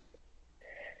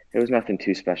was nothing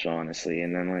too special, honestly.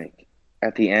 And then,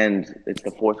 at the end, it's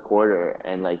the fourth quarter,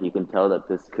 and you can tell that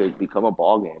this could become a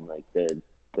ball game.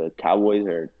 The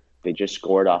Cowboys they just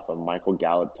scored off a Michael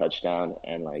Gallup touchdown,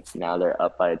 and now they're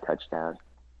up by a touchdown,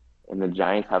 and the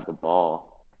Giants have the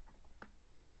ball,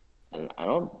 and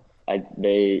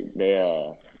they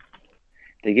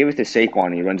give it to Saquon,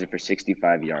 and he runs it for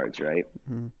 65 yards, right?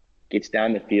 Mm-hmm. Gets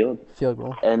down the field, field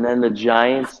goal, and then the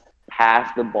Giants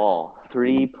pass the ball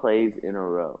 3 plays in a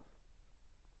row.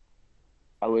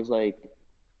 I was like,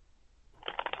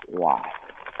 why?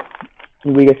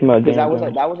 We get some because that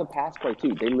was a pass play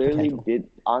too. They literally did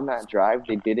on that drive.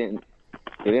 They didn't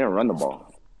run the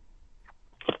ball.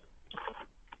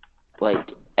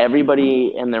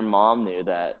 Everybody and their mom knew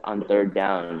that on third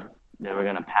down they were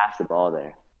gonna pass the ball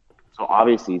there. So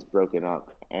obviously it's broken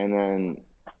up, and then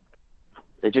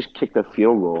they just kicked a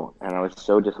field goal, and I was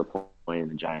so disappointed in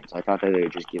the Giants. I thought that they were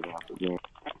just giving up the game.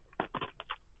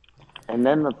 And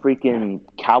then the freaking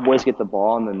Cowboys get the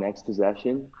ball in the next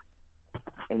possession,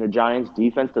 and the Giants'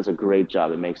 defense does a great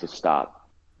job. It makes a stop,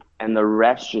 and the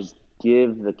refs just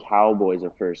give the Cowboys a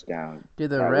first down.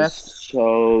 Dude, the That was refs.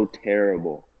 so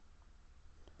terrible.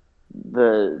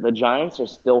 The Giants are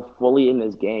still fully in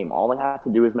this game. All they have to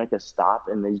do is make a stop,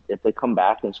 and if they come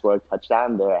back and score a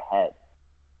touchdown, they're ahead.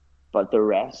 But the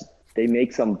rest, they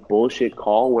make some bullshit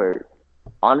call where,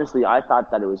 honestly, I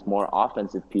thought that it was more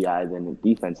offensive PI than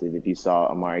defensive. If you saw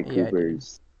Amari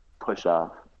Cooper's push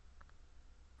off,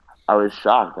 I was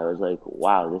shocked. I was like,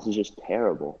 "Wow, this is just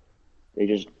terrible." They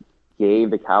just gave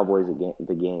the Cowboys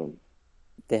the game.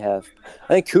 They have.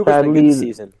 I think Cooper's been good this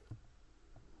season.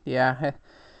 Yeah.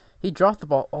 He dropped the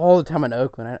ball all the time in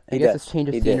Oakland. I guess this change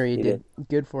of scenery did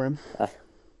good for him.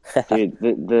 Dude,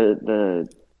 did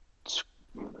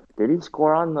he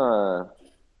score on the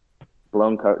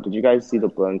blown cover? Did you guys see the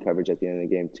blown coverage at the end of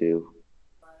the game too?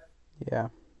 Yeah.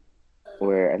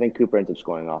 Where I think Cooper ends up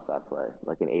scoring off that play,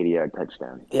 like an 80-yard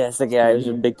touchdown. Yeah, it was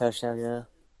a big touchdown. Yeah.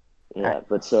 Yeah,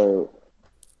 but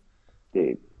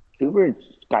dude, Cooper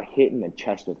got hit in the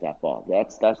chest with that ball.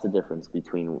 That's the difference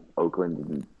between Oakland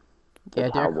and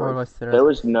the Cowboys. There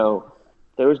was no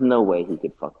way he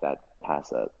could fuck that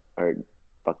pass up or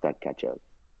fuck that catch up.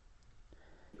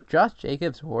 Josh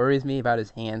Jacobs worries me about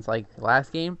his hands. Like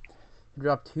last game, he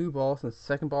dropped 2 balls, and the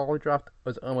second ball he dropped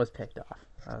was almost picked off.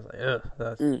 I was like, ugh.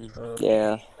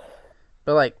 Yeah.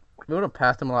 But like, we would have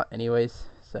passed him a lot anyways,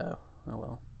 so oh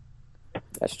well.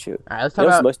 That's true. All right, let's talk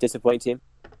about the most disappointing team.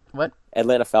 What?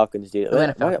 Atlanta Falcons, dude.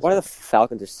 Why are the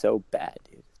Falcons are so bad,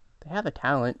 dude? They have the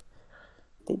talent.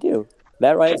 They do.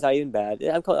 Matt Ryan's not even bad.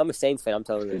 I'm a Saints fan. I'm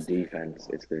telling you. It's their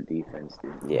defense,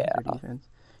 dude. Yeah.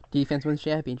 Defense wins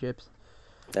championships.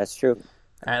 That's true.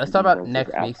 All right, let's talk about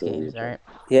next week's games. All right.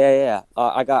 Yeah.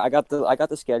 I got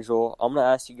the schedule. I'm gonna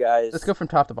ask you guys. Let's go from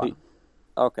top to bottom.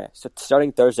 Okay, so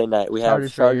starting Thursday night, we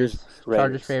have Chargers.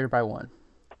 Chargers favored by 1.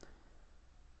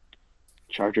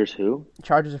 Chargers who?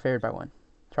 Chargers are favored by 1.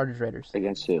 Chargers Raiders.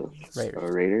 Against who? Raiders. Oh,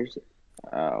 Raiders?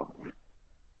 Oh.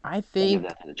 I think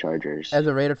that to the Chargers. As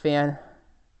a Raider fan,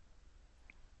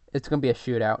 it's gonna be a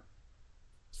shootout.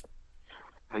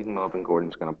 I think Melvin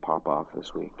Gordon's gonna pop off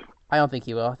this week. I don't think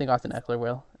he will. I think Austin Eckler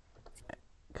will,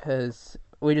 because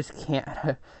we just can't.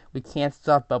 We can't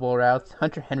stop bubble routes.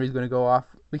 Hunter Henry's gonna go off.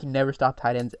 We can never stop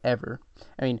tight ends ever.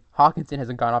 I mean, Hawkinson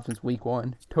hasn't gone off since week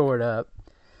 1. Tore it up.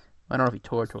 I don't know if he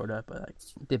tore it up, but like,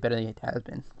 did better than he has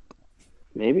been.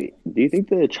 Maybe. Do you think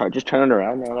the Chargers turn it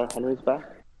around now that Henry's back?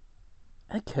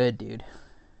 I could, dude.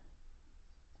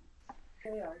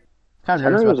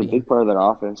 Henry was a big part of that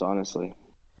offense, honestly.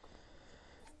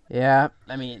 Yeah,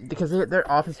 I mean, because their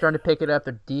offense is starting to pick it up.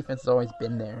 Their defense has always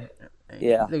been there.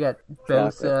 Yeah. They got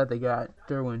Bosa. They got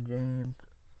Derwin James.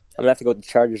 I'm going to have to go with the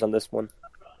Chargers on this one.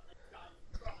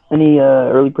 Any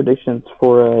early predictions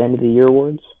for end of the year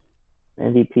awards?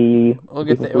 MVP. We'll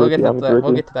get to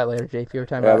that later, JP. We're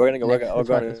talking about. We're going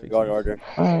to go in order.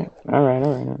 All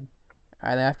right.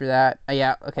 And then after that,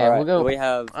 okay, right, we'll go. We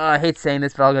have. I hate saying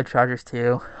this, but I'll go Chargers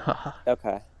too.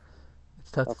 Okay. It's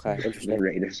tough. Okay, interesting. The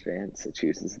Raiders fans that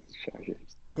chooses the Chargers.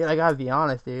 Dude, I gotta be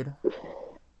honest, dude.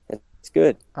 It's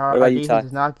good. Our defense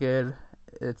is not good.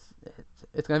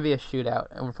 It's gonna be a shootout,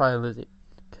 and we'll probably lose it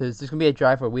because there's gonna be a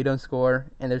drive where we don't score,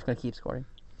 and they're just gonna keep scoring.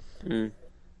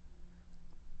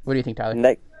 What do you think, Tyler?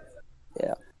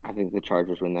 Yeah. I think the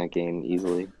Chargers win that game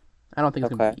easily. I don't think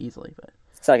it's gonna be easily, but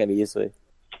it's not gonna be easily.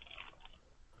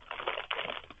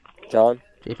 John?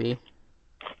 JP?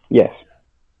 Yes.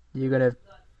 You gonna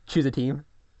choose a team?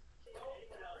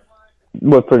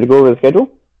 What, to go over the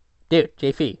schedule? Dude,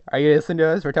 JP, are you listening to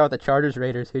us? We're talking about the Chargers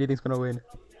Raiders. Who do you think's gonna win?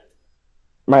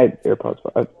 My AirPods.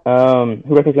 Who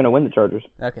do I think's gonna win the Chargers?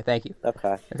 Okay, thank you.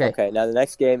 Okay. Now the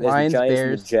next game Lions, is the Giants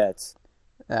Bears. and the Jets.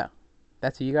 Oh,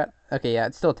 that's who you got? Okay, yeah,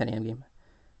 it's still a 10 a.m. game.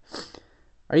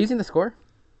 Are you using the score?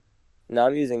 No,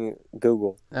 I'm using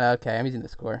Google. Okay, I'm using the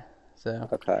score. So.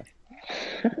 Okay.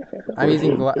 I'm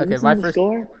using. Okay, my first.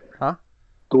 Score? Huh?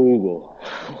 Google.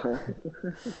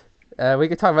 We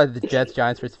could talk about the Jets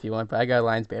Giants first if you want, but I got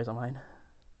Lions Bears on mine.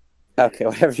 Okay,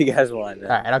 whatever you guys want. All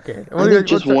right, I don't care. I think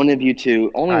just one of you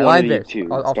two. Only one of you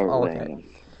two. I'll look at it.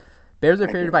 Bears are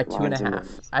favored by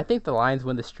 2.5. I think the Lions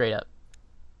win this straight up.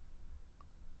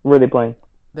 Where are they playing?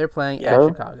 They're playing at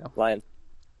Chicago. Lions.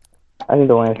 I think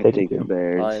the Lions take it too. The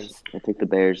Bears. Lions. I take the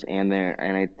Bears and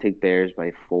I take Bears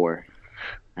by 4.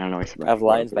 I don't know. I have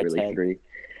Lions by 10. 3.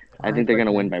 I think they're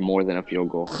gonna win by more than a field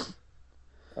goal.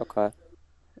 Okay.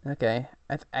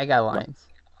 I got Lions.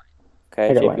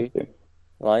 Okay, JP.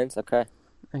 Lions. Okay.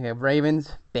 Okay.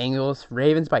 Ravens, Bengals.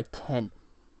 Ravens by 10.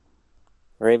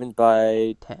 Ravens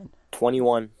by 10.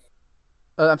 21.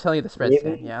 Oh, I'm telling you the spread's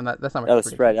 10. Yeah, that's not my the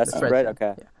spread. That's the spread.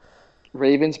 Okay. Yeah.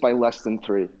 Ravens by less than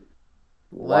 3.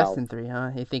 Less Wow. than 3,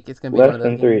 huh? You think it's gonna be one Less of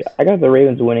those than 3. games? I got the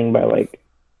Ravens winning by like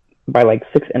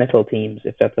 6 NFL teams,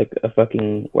 if that's like a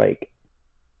fucking like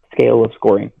scale of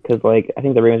scoring. Because like I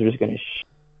think the Ravens are just gonna.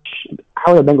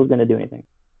 How are the Bengals gonna do anything?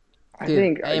 I Dude,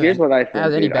 think hey, here's man. what I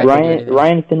How's think, any dude. back gonna do Ryan anything?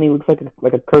 Ryan Finley looks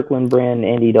like a Kirkland brand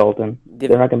Andy Dalton.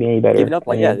 They're not gonna be any better. Given up,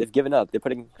 I mean, yeah, they've given up. They're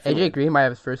putting AJ Green might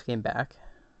have his first game back.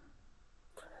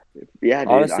 Yeah,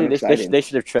 dude. honestly, I'm they excited.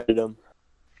 should have traded him.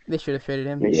 They should have traded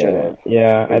him. They should have.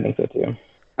 Yeah, I think so too.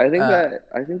 I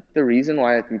think the reason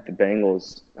why I think the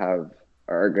Bengals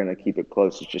are gonna keep it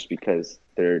close is just because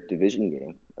their division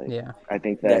game. Like, Yeah. I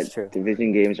think That's that true.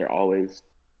 division games are always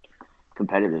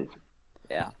competitive.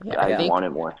 Yeah. Yeah, Guys I think want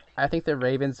it more. I think the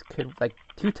Ravens could, like,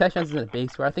 2 touchdowns isn't a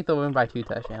big score. I think they'll win by 2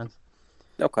 touchdowns.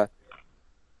 Okay.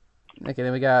 Okay,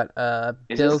 then we got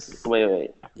Bills.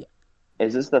 Wait. Yeah.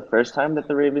 Is this the first time that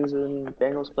the Ravens and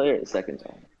Bengals play, or the second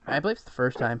time? I believe it's the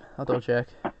first time. I'll double check.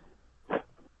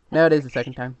 No, it is the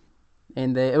second time.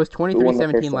 And it was Who won the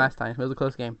 23-17 first time? last time. It was a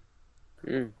close game.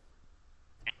 Mm.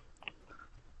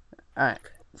 Alright,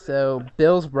 so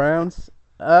Bills, Browns.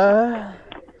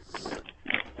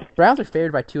 Browns are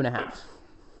favored by 2.5.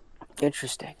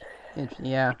 Interesting.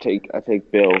 Yeah, I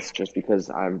take Bills just because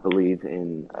I believe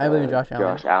in I believe in Josh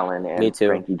Allen. Allen and Me too.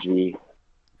 Frankie G.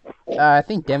 I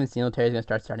think Devin Singletary is going to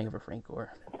start starting over Frank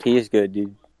Gore. He is good,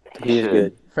 dude. He is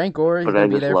good. Frank Gore is But going I to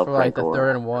be just there love for like Frank the Gore.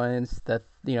 3rd and 1s,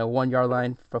 the 1 yard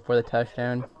line before the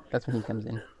touchdown. That's when he comes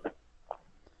in.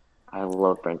 I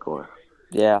love Frank Gore.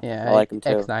 Yeah, Yeah, I like him too.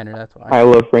 ex-Niner, that's why. I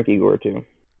love Frankie Gore too.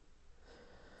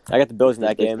 I got the Bills in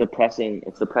that It's game. depressing.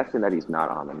 It's depressing that he's not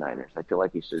on the Niners. I feel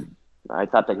like he should. I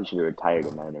thought that he should have retired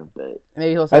a Niner, but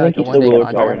Maybe he'll I sign think like a he still 1-day will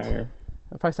retire contract. Niner.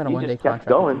 He'll probably sign a He 1-day just kept contract.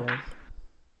 going. if he does.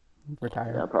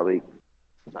 Retire. yeah, probably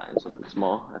sign something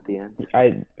small at the end.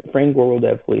 Frank Gore will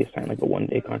definitely sign like a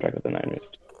 1-day contract with the Niners.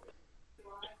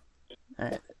 All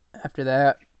right. After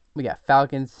that, we got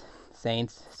Falcons,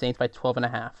 Saints. Saints by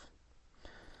 12.5.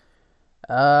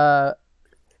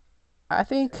 I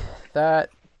think that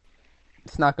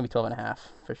it's not going to be 12.5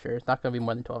 for sure. It's not going to be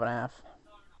more than 12.5.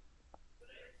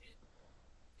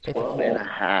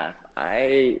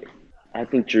 12.5. I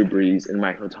think Drew Brees and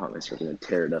Michael Thomas are going to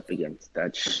tear it up against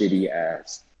that shitty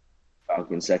ass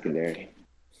Falcons secondary.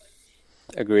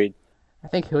 Agreed. I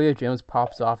think Julio Jones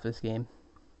pops off this game.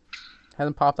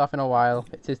 Hasn't popped off in a while.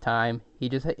 It's his time. He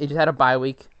just had a bye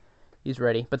week. He's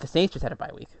ready. But the Saints just had a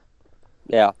bye week.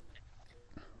 Yeah.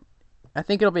 I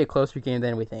think it'll be a closer game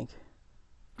than we think.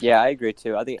 Yeah, I agree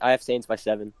too. I think I have Saints by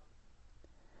 7.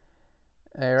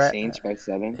 All right. Saints by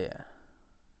 7. Yeah.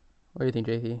 What do you think,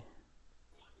 JT?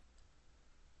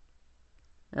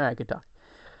 All right, good talk.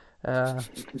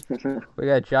 We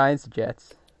got Giants,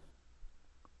 Jets.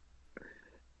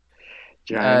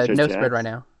 Giants or no Jets? spread right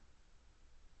now.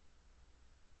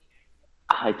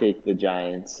 I take the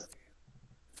Giants.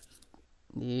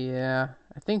 Yeah,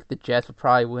 I think the Jets will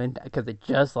probably win because they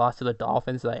just lost to the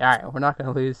Dolphins. Like, all right, we're not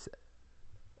going to lose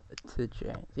to the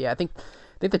Giants. Yeah, I think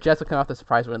the Jets will come off the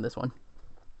surprise win this one.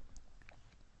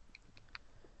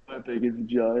 I think it's the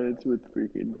Giants with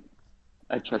freaking.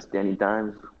 I trust Danny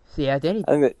Dimes. So yeah, I think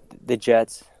that the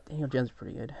Jets. Daniel Jones is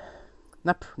pretty good.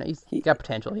 He's got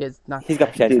potential. He's got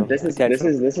potential. Dude,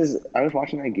 this is. I was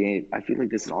watching that game. I feel like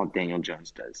this is all Daniel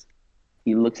Jones does.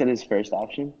 He looks at his first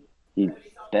option. He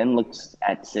then looks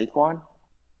at Saquon,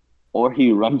 or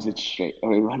he runs straight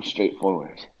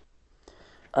forward.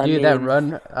 Dude, that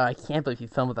run! I can't believe he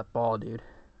fell with that ball, dude.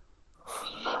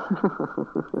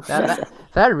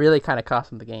 that really kind of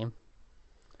cost him the game.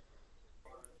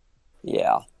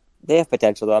 Yeah, they have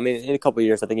potential though. I mean, in a couple of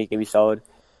years, I think he can be solid.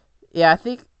 Yeah, I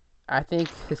think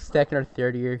his second or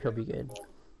third year he'll be good.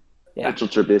 Yeah. Mitchell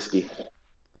Trubisky.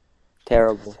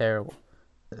 Terrible. Terrible.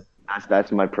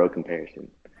 That's my pro comparison.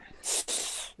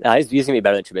 Nah, he's gonna be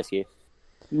better than Trubisky.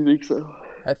 You think so?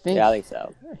 I think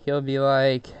so. he'll be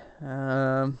like,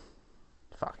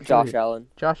 Josh Allen.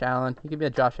 Josh Allen. He could be a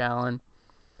Josh Allen.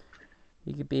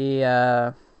 He could be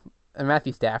a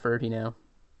Matthew Stafford.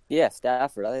 Yeah,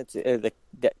 Stafford. I think it's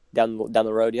down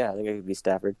the road. Yeah, I think it could be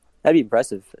Stafford. That'd be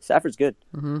impressive. Stafford's good.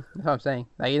 Mm-hmm. That's what I'm saying.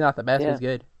 Like, he's not the best, but he's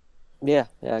good. Yeah,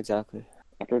 exactly.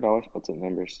 Stafford always puts in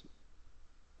numbers.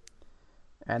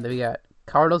 And then we got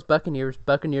Cardinals, Buccaneers.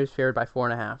 Buccaneers favored by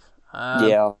 4.5.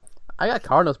 Yeah. I got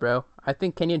Cardinals, bro. I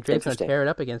think Kenyon Drake's going to tear it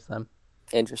up against them.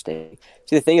 Interesting.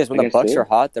 See, the thing is, when the Bucs are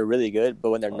hot, they're really good,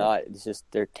 but when they're not,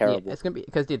 they're terrible. Yeah, it's gonna be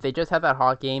because dude, they just had that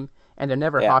hot game, and they're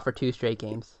never hot for 2 straight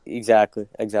games. Exactly.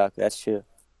 That's true.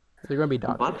 They're gonna be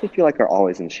dogs. Bucs, I feel like, are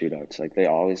always in shootouts. Like, they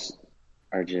always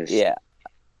are just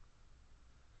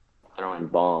throwing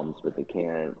bombs, but they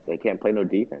can't play no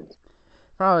defense.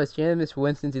 problem is Jameis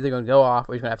Winston's either going to go off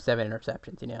or he's going to have 7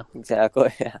 interceptions,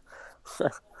 Exactly. Yeah.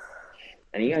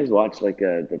 And you guys watch like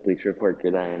the Bleacher Report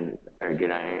Good Iron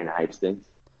Hype Stings?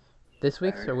 This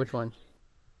week's or which one?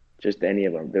 Just any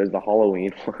of them. There's the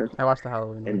Halloween one, I watched the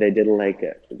Halloween and one. they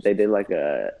did like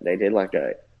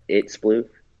a it spoof.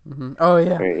 Oh,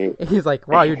 yeah. Or it, He's like,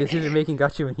 wow, your decision making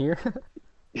got you in here.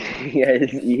 yeah,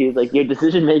 he's like your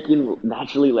decision making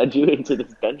naturally led you into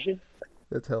this dungeon.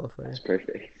 That's hella funny. That's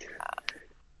perfect.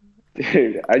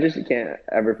 Dude, I just can't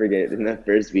ever forget in the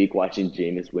first week watching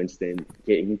Jameis Winston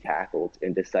getting tackled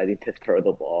and deciding to throw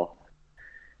the ball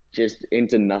just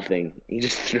into nothing. He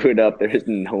just threw it up. There was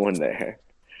no one there.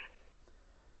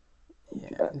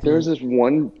 Yeah. There was this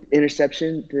one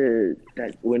interception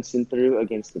that Winston threw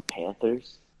against the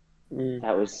Panthers.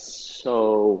 That was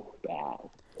so bad.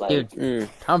 Like, Dude,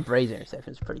 Tom Brady's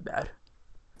interception is pretty bad.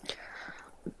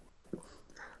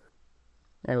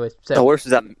 Anyways, The so worst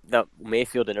is that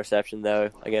Mayfield interception though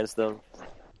against them.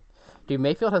 dude,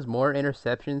 Mayfield has more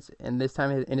interceptions in this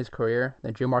time in his career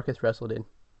than Joe Marcus Russell did.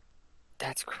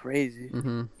 That's crazy.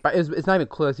 But it's not even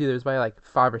close either. It's by like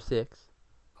 5 or 6.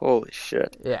 Holy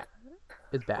shit. Yeah,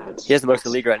 it's bad. He has the most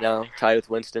in the league right now, tied with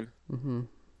Winston.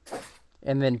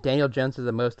 And then Daniel Jones is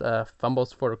the most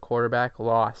fumbles for a quarterback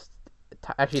lost.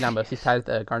 Actually, not most. He's tied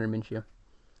with Gardner Minshew.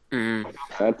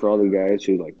 sad for all the guys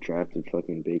who like drafted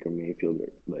fucking Baker Mayfield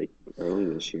like early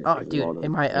this year. Oh, dude,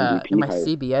 in my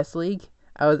CBS league,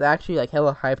 I was actually like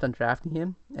hella hyped on drafting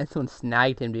him, and someone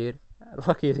snagged him, dude.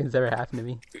 Luckiest thing's ever happened to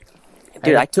me.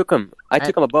 Dude, I took him. I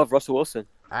took him above Russell Wilson.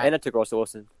 And I took Russell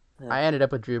Wilson. I ended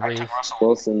up with Drew Brees. Russell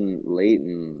Wilson late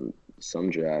in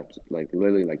some drafts, like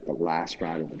literally like the last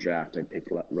round of the draft, I picked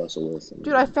Russell Wilson.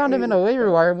 Dude, I found him in a waiver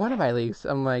wire in one of my leagues.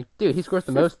 I'm like, dude, he scores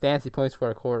the most fantasy points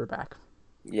for a quarterback.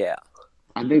 Yeah.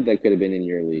 I think that could have been in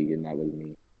your league, and that was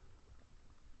me.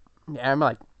 Yeah,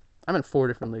 I'm in 4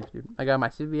 different leagues, dude. I got my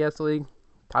CBS league,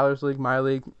 Tyler's league, my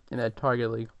league, and a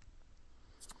Target league.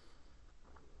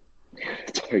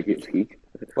 Target league.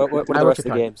 What are the rest of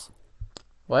the games?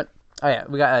 What? Oh yeah,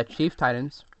 we got Chiefs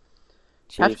Titans.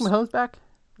 Patrick Chiefs. Mahomes back?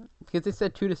 Because they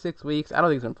said 2 to 6 weeks. I don't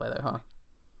think he's gonna play that, huh?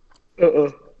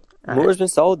 Moore's been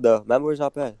solid though. Matt Moore's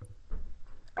not bad.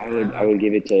 I would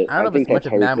give it to. I don't know if think it's much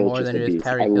that of Matt Tyreek Hill's Moore just than a it is beast.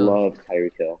 Tyreek I Hill. love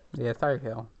Tyreek Hill. Yeah, Tyreek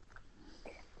Hill.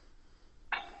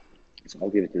 So I'll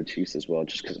give it to the Chiefs as well,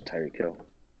 just because of Tyreek Hill.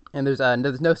 And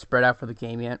there's no spread out for the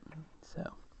game yet. So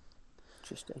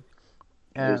Interesting.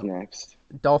 Who's next?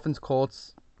 Dolphins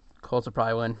Colts. Colts will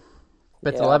probably win.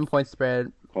 But it's Yeah. 11-point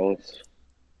spread. Colts.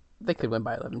 They could win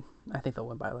by 11. I think they'll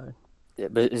win by 11. Yeah,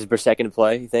 but is Brissett in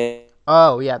play, you think?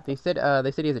 Oh yeah, they said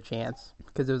he has a chance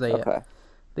because it was Okay. I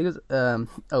think it was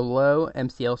a low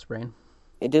MCL sprain.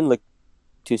 It didn't look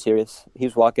too serious. He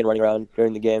was running around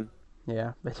during the game.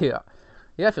 Yeah, but yeah,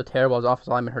 you gotta feel terrible as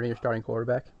offensive lineman hurting your starting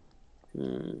quarterback.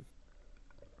 Mm.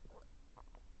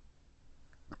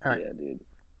 All right. Yeah, dude.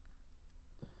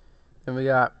 Then we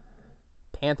got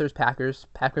Panthers Packers.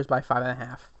 Packers by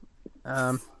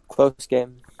 5.5. Close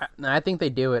game. I think they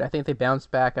do it. I think they bounce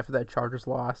back after that Chargers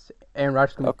loss. Aaron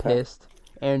Rodgers is going to be pissed.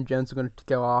 Aaron Jones is going to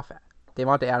go off.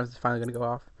 Devontae Adams is finally going to go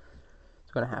off.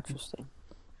 It's going to happen. Interesting.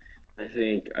 I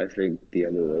think the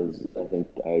other was I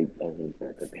think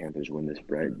that the Panthers win the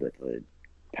spread, but the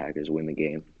Packers win the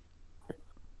game.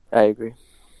 I agree.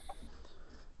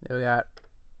 Then we got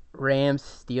Rams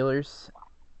Steelers.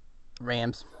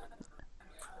 Rams.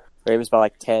 Rams by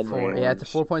like 10. 4. Yeah, it's a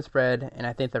 4-point spread, and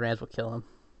I think the Rams will kill them.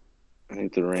 I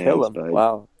think the Rams Kill him. by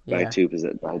Wow. Yeah. two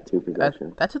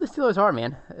possessions. That's who the Steelers are,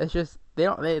 man. It's just they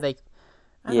don't I don't know.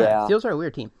 Yeah. Steelers are a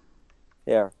weird team.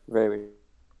 Yeah, very weird.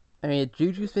 I mean,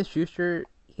 Juju Smith-Schuster,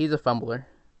 he's a fumbler.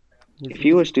 If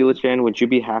you were a Steelers fan, would you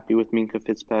be happy with Minka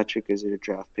Fitzpatrick as your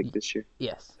draft pick this year?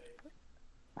 Yes.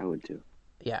 I would too.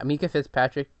 Yeah, Minka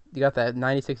Fitzpatrick, you got that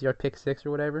 96-yard pick 6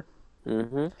 or whatever.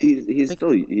 Mm-hmm. He's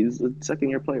a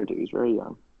second-year player too. He's very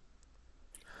young.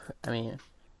 I mean,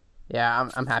 yeah,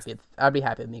 I'm happy. I'd be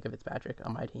happy with Minka Fitzpatrick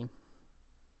on my team.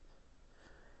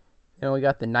 Then we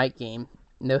got the night game.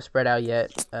 No spread out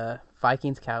yet.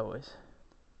 Vikings Cowboys.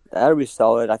 That'll be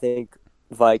solid. I think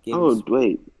Vikings. Oh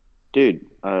wait, dude,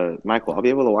 Michael, I'll be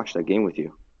able to watch that game with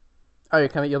you. Oh, you're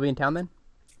coming? You'll be in town then?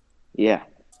 Yeah.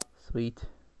 Sweet.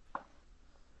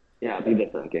 Yeah, I'll be there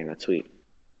for that game. That's sweet.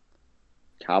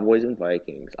 Cowboys and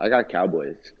Vikings. I got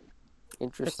Cowboys. The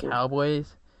Interesting.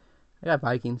 Cowboys. I got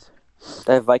Vikings.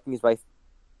 I have Vikings by.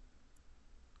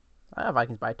 I got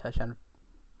Vikings by a touchdown.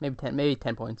 Maybe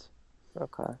 10 points.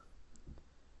 Okay.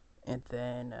 And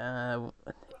then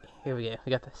here we go.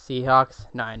 We got the Seahawks,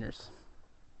 Niners.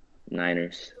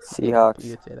 Niners. Seahawks.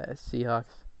 You could say that. Seahawks.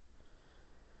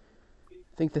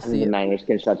 I think The Niners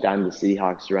can shut down the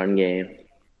Seahawks run game.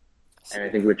 And I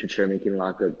think Richard Sherman can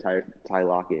lock up Ty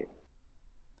Lockett.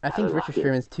 I think Richard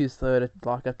Sherman's too slow to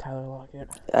lock up Tyler Lockett.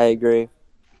 I agree.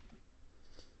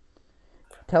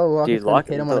 Tyler Lockett's Dude, gonna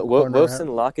hit him on the corner. Wilson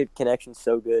Lockett connection's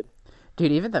so good.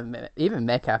 Dude, even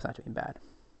Metcalf's not doing bad.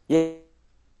 Yeah.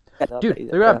 Dude,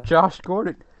 they're gonna have Josh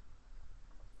Gordon.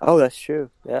 Oh, that's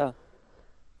true. Yeah.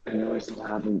 I know I still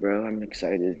have him, bro. I'm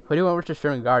excited. Who do you want Richard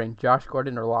Sherman guarding? Josh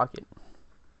Gordon or Lockett?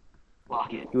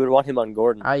 Lockett. You would want him on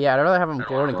Gordon. Yeah, I'd rather have him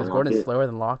Gordon because Gordon's slower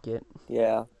than Lockett.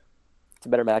 Yeah. It's a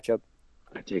better matchup.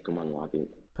 I take him on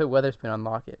Lockett. Put Weatherspoon on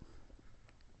Lockett.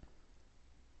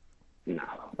 No.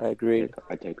 I agree.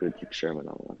 I take Richard Sherman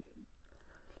on Lockett.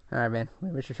 All right, man.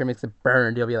 When Richard Sherman gets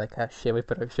burned, you'll be like, oh, shit, we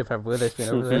should have Weatherspoon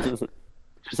over there. Just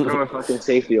throw a fucking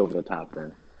safety over the top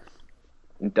then.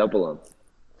 And double him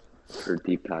for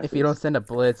deep passes. If you don't send a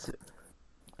blitz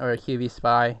or a QB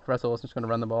spy, Russell Wilson's going to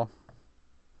run the ball.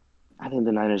 I think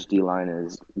the Niners D line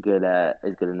is good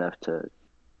enough to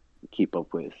keep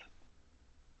up with.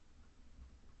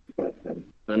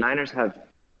 The Niners have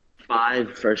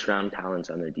 5 first-round talents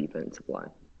on their defensive line.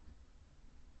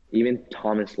 Even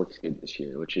Thomas looks good this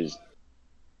year, which is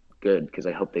good because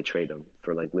I hope they trade him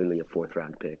for like literally a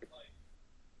 4th-round pick.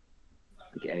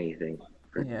 Like anything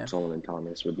for Solomon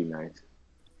Thomas would be nice.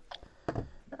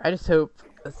 I just hope,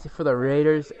 for the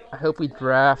Raiders, I hope we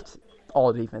draft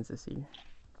all defense this year.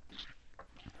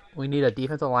 We need a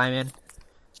defensive lineman.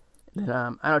 And, I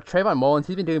don't know, Trayvon Mullins,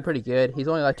 he's been doing pretty good. He's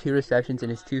only got 2 receptions in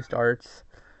his 2 starts.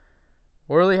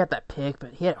 Worley had that pick,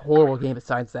 but he had a horrible game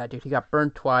besides that, dude. He got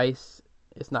burned twice.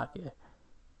 It's not good.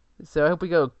 So I hope we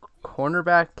go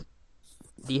cornerback,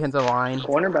 defensive line.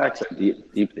 Cornerbacks are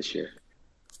deep this year.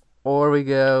 Or we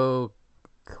go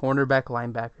cornerback,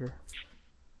 linebacker.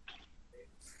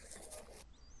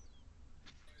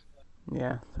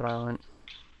 Yeah, that's what I want.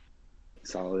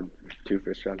 Solid 2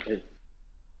 first-round picks.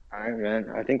 All right, man.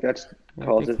 I think that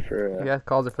calls it for... that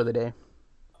calls it for the day.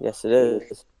 Yes, it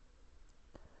is.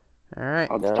 All right.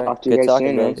 I'll talk to you guys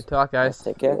soon, man. Good talk, guys.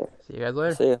 Take care. See you guys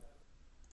later. See ya.